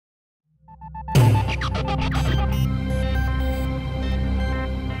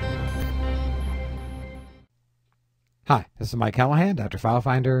Hi, this is Mike Callahan, Dr.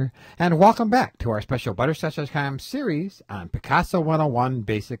 FileFinder, and welcome back to our special Butterscotch.com series on Picasa 101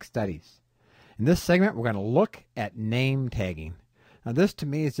 Basic Studies. In this segment, we're going to look at name tagging. Now, this to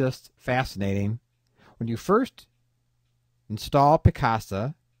me is just fascinating. When you first install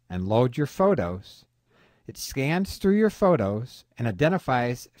Picasa and load your photos, it scans through your photos and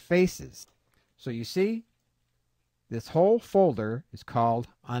identifies faces. So you see, this whole folder is called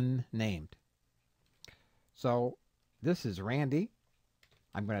Unnamed. So this is Randy.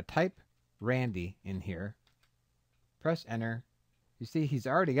 I'm going to type Randy in here. Press enter. You see he's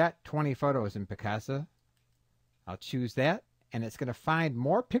already got 20 photos in Picasa. I'll choose that, and it's going to find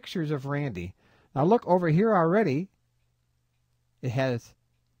more pictures of Randy. Now look over here already. It has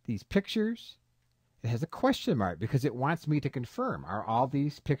these pictures. It has a question mark because it wants me to confirm. Are all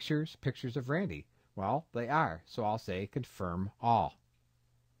these pictures of Randy? Well, they are. So I'll say confirm all.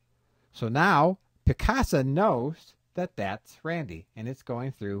 So now Picasa knows that that's Randy, and it's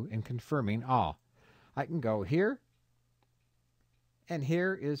going through and confirming all. I can go here, and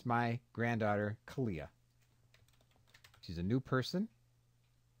here is my granddaughter, Kalia. She's a new person.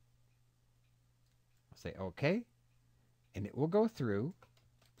 I'll say OK, and it will go through,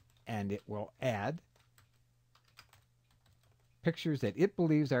 and it will add pictures that it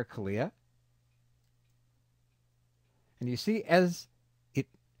believes are Kalia. And you see, as it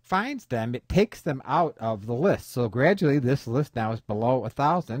finds them, it takes them out of the list. So gradually this list now is below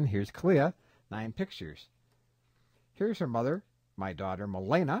 1,000. Here's Kalia, 9 pictures. Here's her mother, my daughter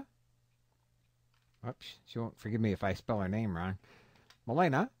Milena. Oops, she won't forgive me if I spell her name wrong.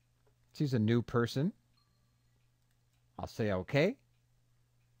 Milena, she's a new person. I'll say OK.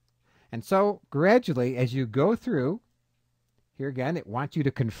 And so gradually as you go through, here again it wants you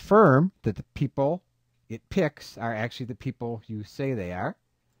to confirm that the people it picks are actually the people you say they are.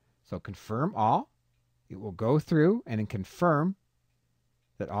 So confirm all. It will go through and confirm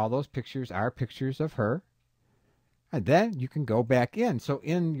that all those pictures are pictures of her. And then you can go back in. So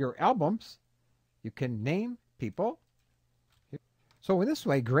in your albums, you can name people. So in this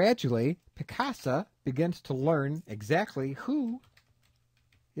way, gradually, Picasa begins to learn exactly who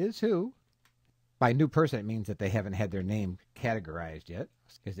is who. By new person, it means that they haven't had their name categorized yet.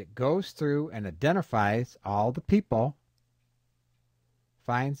 Because it goes through and identifies all the people,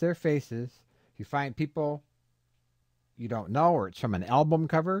 finds their faces. If you find people you don't know or it's from an album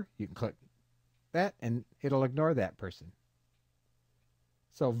cover, you can click that and it'll ignore that person.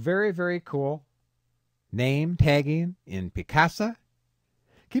 So very, very cool name tagging in Picasa.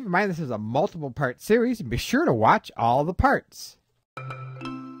 Keep in mind this is a multiple part series and be sure to watch all the parts.